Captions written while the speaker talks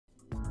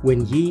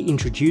When Yi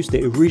introduced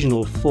the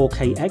original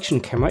 4K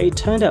action camera, it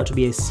turned out to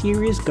be a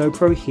serious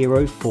GoPro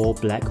Hero 4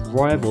 Black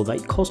rival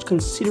that cost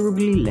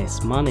considerably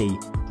less money.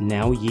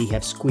 Now Yi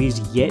have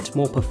squeezed yet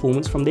more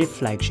performance from their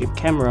flagship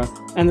camera,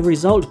 and the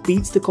result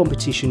beats the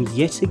competition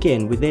yet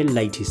again with their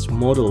latest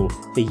model,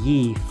 the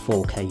Yi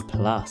 4K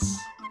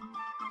Plus.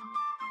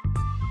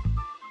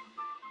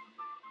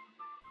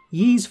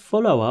 Yi's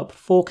follow-up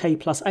 4K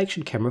Plus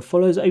action camera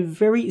follows a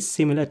very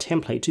similar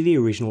template to the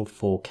original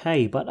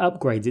 4K, but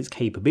upgrades its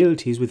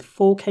capabilities with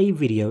 4K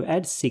video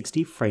at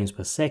 60 frames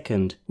per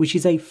second, which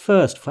is a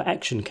first for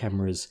action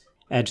cameras.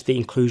 Add the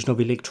inclusion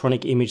of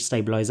electronic image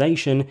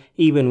stabilization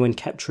even when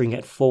capturing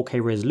at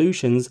 4K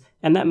resolutions,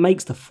 and that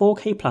makes the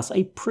 4K Plus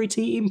a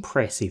pretty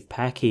impressive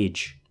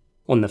package.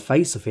 On the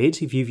face of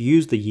it, if you've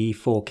used the Yi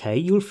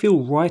 4K, you'll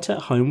feel right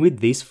at home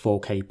with this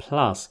 4K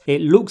Plus.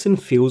 It looks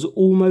and feels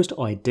almost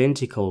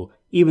identical.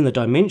 Even the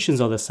dimensions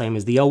are the same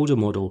as the older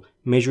model,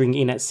 measuring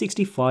in at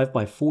 65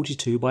 by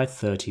 42 by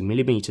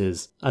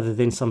 30mm. Other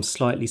than some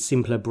slightly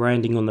simpler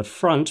branding on the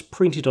front,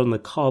 printed on the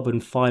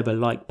carbon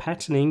fibre-like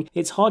patterning,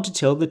 it's hard to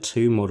tell the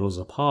two models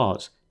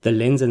apart. The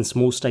lens and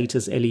small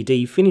status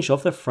LED finish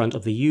off the front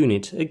of the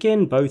unit,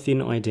 again both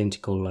in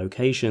identical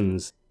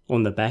locations.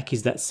 On the back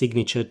is that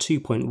signature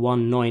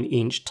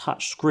 2.19-inch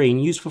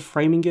touchscreen used for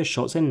framing your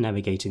shots and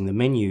navigating the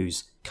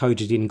menus.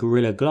 Coated in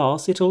Gorilla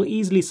Glass, it'll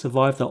easily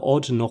survive the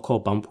odd knock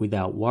or bump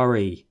without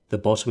worry. The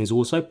bottom is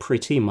also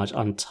pretty much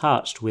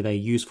untouched, with a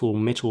useful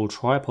metal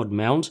tripod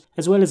mount,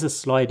 as well as a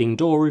sliding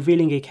door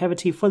revealing a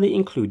cavity for the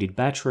included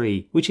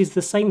battery, which is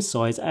the same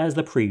size as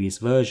the previous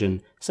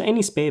version, so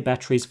any spare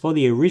batteries for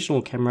the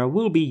original camera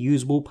will be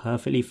usable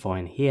perfectly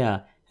fine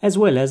here, as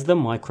well as the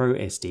micro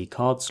SD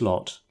card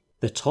slot.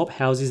 The top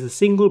houses the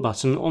single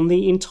button on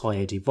the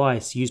entire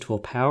device, used for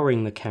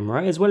powering the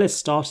camera as well as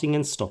starting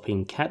and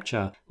stopping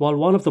capture, while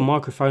one of the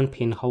microphone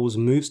pinholes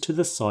moves to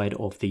the side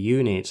of the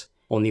unit.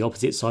 On the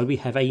opposite side we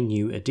have a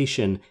new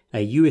addition,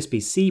 a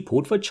USB-C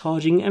port for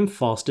charging and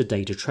faster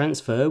data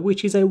transfer,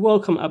 which is a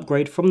welcome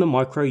upgrade from the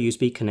micro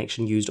USB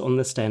connection used on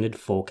the standard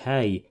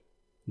 4K.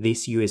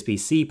 This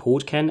USB-C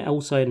port can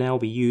also now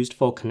be used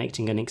for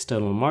connecting an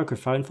external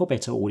microphone for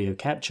better audio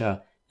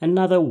capture,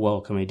 another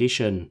welcome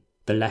addition.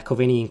 The lack of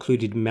any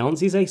included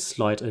mounts is a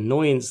slight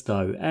annoyance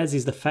though, as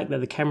is the fact that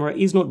the camera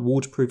is not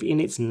waterproof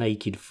in its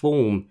naked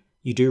form.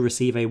 You do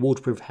receive a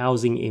waterproof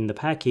housing in the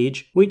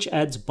package, which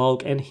adds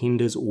bulk and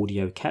hinders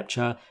audio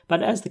capture,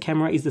 but as the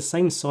camera is the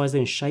same size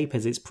and shape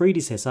as its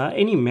predecessor,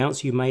 any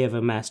mounts you may have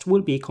amassed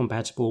will be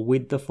compatible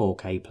with the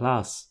 4K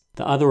Plus.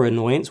 The other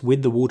annoyance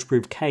with the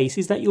waterproof case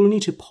is that you'll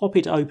need to pop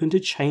it open to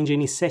change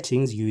any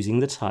settings using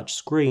the touch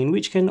screen,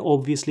 which can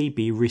obviously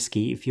be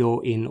risky if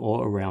you're in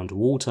or around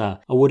water.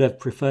 I would have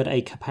preferred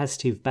a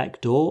capacitive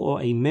back door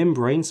or a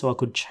membrane so I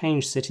could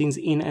change settings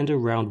in and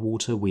around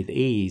water with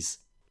ease.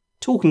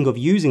 Talking of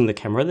using the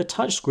camera, the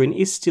touchscreen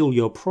is still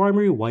your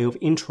primary way of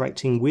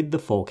interacting with the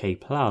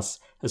 4K Plus,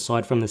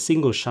 aside from the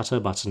single shutter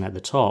button at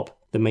the top.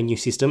 The menu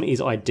system is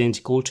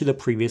identical to the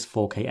previous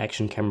 4K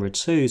action camera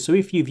too, so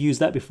if you've used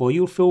that before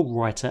you'll feel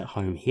right at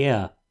home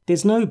here.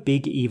 There's no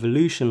big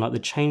evolution like the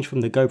change from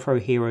the GoPro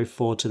Hero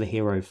 4 to the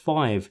Hero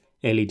 5.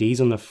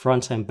 LEDs on the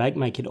front and back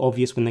make it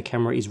obvious when the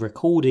camera is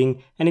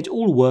recording, and it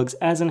all works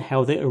as and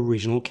how the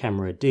original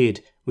camera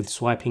did, with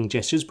swiping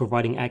gestures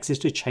providing access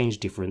to change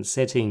different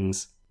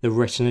settings. The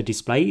retina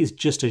display is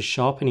just as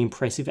sharp and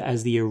impressive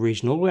as the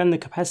original, and the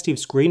capacitive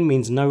screen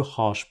means no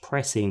harsh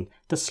pressing.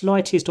 The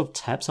slightest of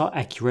taps are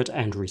accurate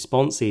and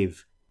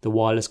responsive. The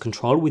wireless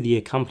control with the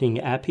accompanying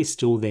app is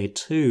still there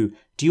too,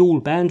 dual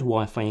band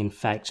Wi-Fi in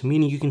fact,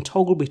 meaning you can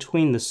toggle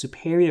between the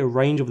superior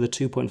range of the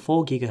 2.4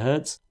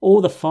 GHz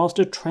or the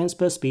faster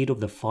transfer speed of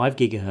the 5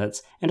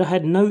 GHz, and I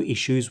had no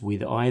issues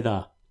with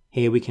either.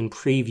 Here we can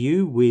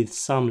preview with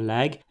some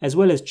lag, as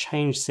well as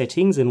change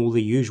settings and all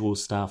the usual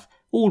stuff,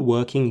 all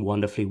working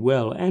wonderfully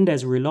well and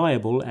as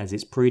reliable as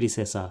its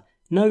predecessor.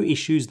 No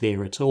issues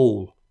there at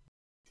all.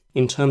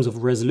 In terms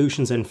of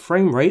resolutions and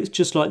frame rates,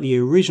 just like the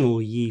original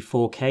Yi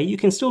 4K, you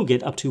can still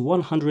get up to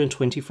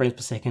 120 frames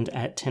per second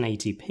at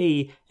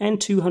 1080p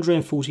and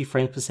 240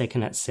 frames per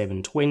second at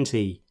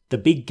 720. The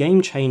big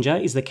game changer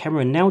is the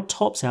camera now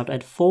tops out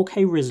at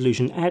 4K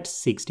resolution at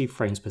 60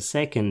 frames per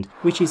second,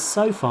 which is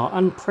so far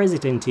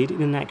unprecedented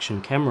in an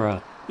action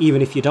camera.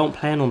 Even if you don't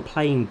plan on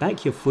playing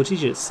back your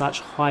footage at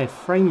such high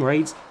frame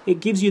rates,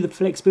 it gives you the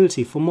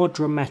flexibility for more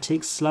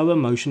dramatic, slower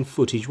motion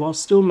footage while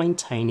still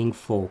maintaining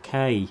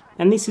 4K.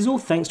 And this is all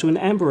thanks to an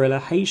Ambarella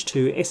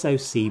H2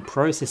 SoC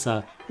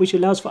processor, which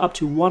allows for up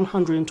to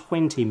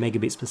 120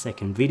 megabits per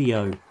second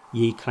video.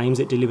 Yi claims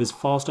it delivers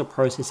faster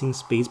processing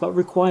speeds but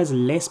requires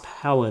less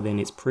power than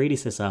its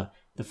predecessor.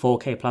 The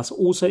 4K Plus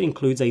also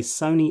includes a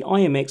Sony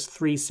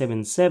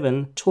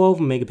IMX377 12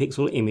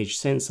 megapixel image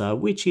sensor,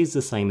 which is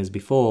the same as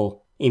before.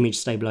 Image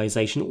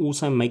stabilization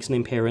also makes an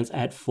appearance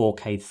at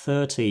 4K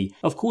 30.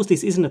 Of course,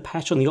 this isn't a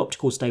patch on the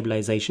optical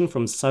stabilization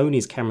from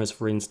Sony's cameras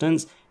for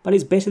instance, but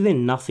it's better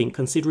than nothing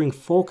considering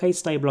 4K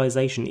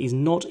stabilization is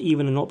not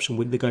even an option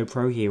with the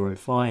GoPro Hero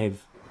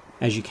 5.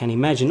 As you can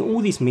imagine, all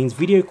this means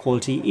video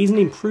quality is an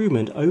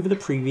improvement over the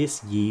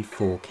previous year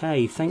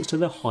 4K thanks to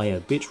the higher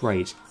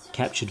bitrate.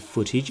 Captured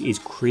footage is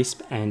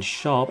crisp and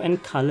sharp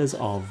and colours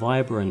are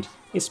vibrant,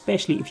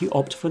 especially if you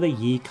opt for the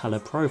year colour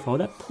profile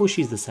that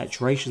pushes the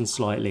saturation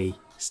slightly.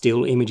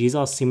 Still images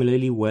are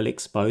similarly well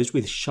exposed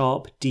with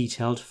sharp,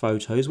 detailed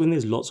photos when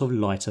there's lots of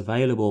light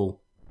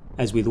available.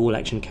 As with all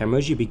action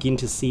cameras, you begin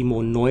to see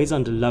more noise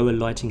under lower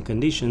lighting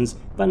conditions,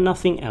 but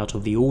nothing out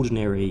of the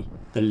ordinary.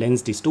 The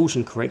lens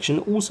distortion correction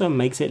also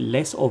makes it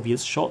less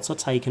obvious shots are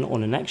taken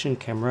on an action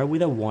camera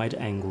with a wide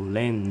angle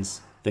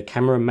lens. The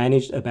camera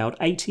managed about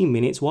 80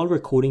 minutes while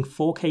recording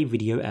 4K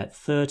video at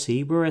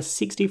 30, whereas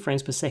 60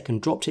 frames per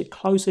second dropped it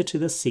closer to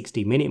the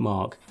 60-minute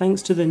mark,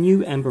 thanks to the new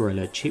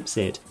Ambarella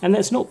chipset, and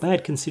that's not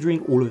bad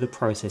considering all of the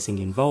processing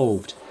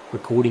involved.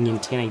 Recording in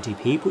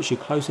 1080p puts you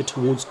closer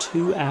towards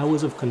 2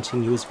 hours of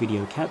continuous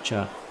video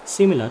capture,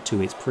 similar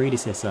to its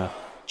predecessor.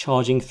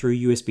 Charging through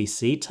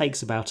USB-C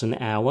takes about an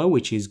hour,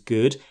 which is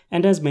good,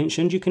 and as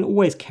mentioned, you can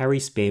always carry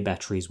spare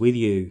batteries with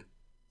you.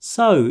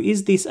 So,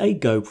 is this a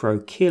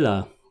GoPro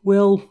killer?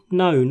 Well,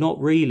 no,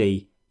 not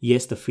really.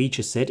 Yes, the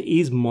feature set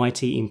is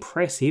mighty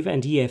impressive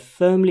and yeah,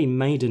 firmly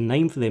made a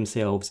name for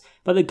themselves,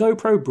 but the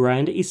GoPro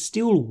brand is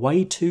still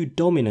way too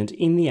dominant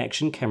in the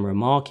action camera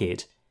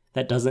market.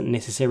 That doesn't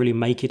necessarily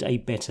make it a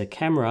better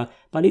camera,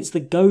 but it's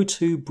the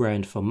go-to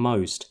brand for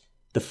most.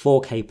 The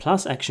 4K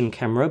Plus action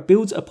camera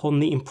builds upon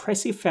the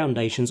impressive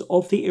foundations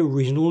of the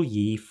original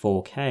year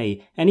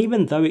 4K, and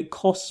even though it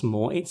costs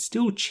more, it's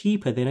still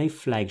cheaper than a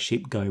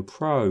flagship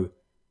GoPro.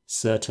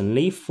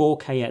 Certainly,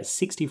 4K at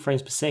 60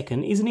 frames per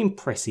second is an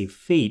impressive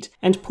feat,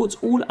 and puts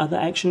all other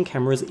action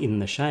cameras in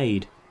the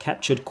shade.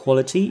 Captured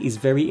quality is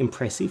very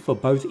impressive for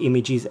both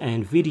images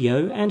and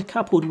video, and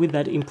coupled with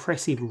that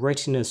impressive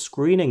retina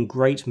screen and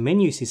great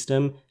menu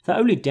system, the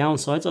only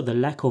downsides are the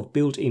lack of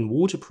built-in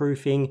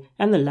waterproofing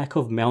and the lack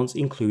of mounts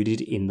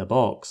included in the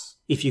box.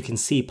 If you can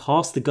see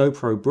past the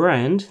GoPro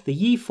brand, the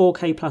Yi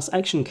 4K Plus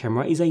action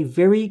camera is a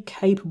very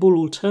capable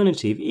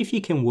alternative if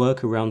you can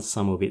work around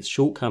some of its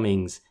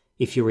shortcomings.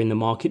 If you're in the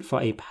market for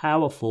a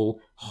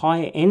powerful,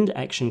 high-end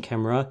action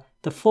camera,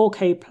 the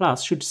 4K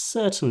Plus should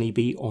certainly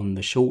be on the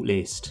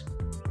shortlist.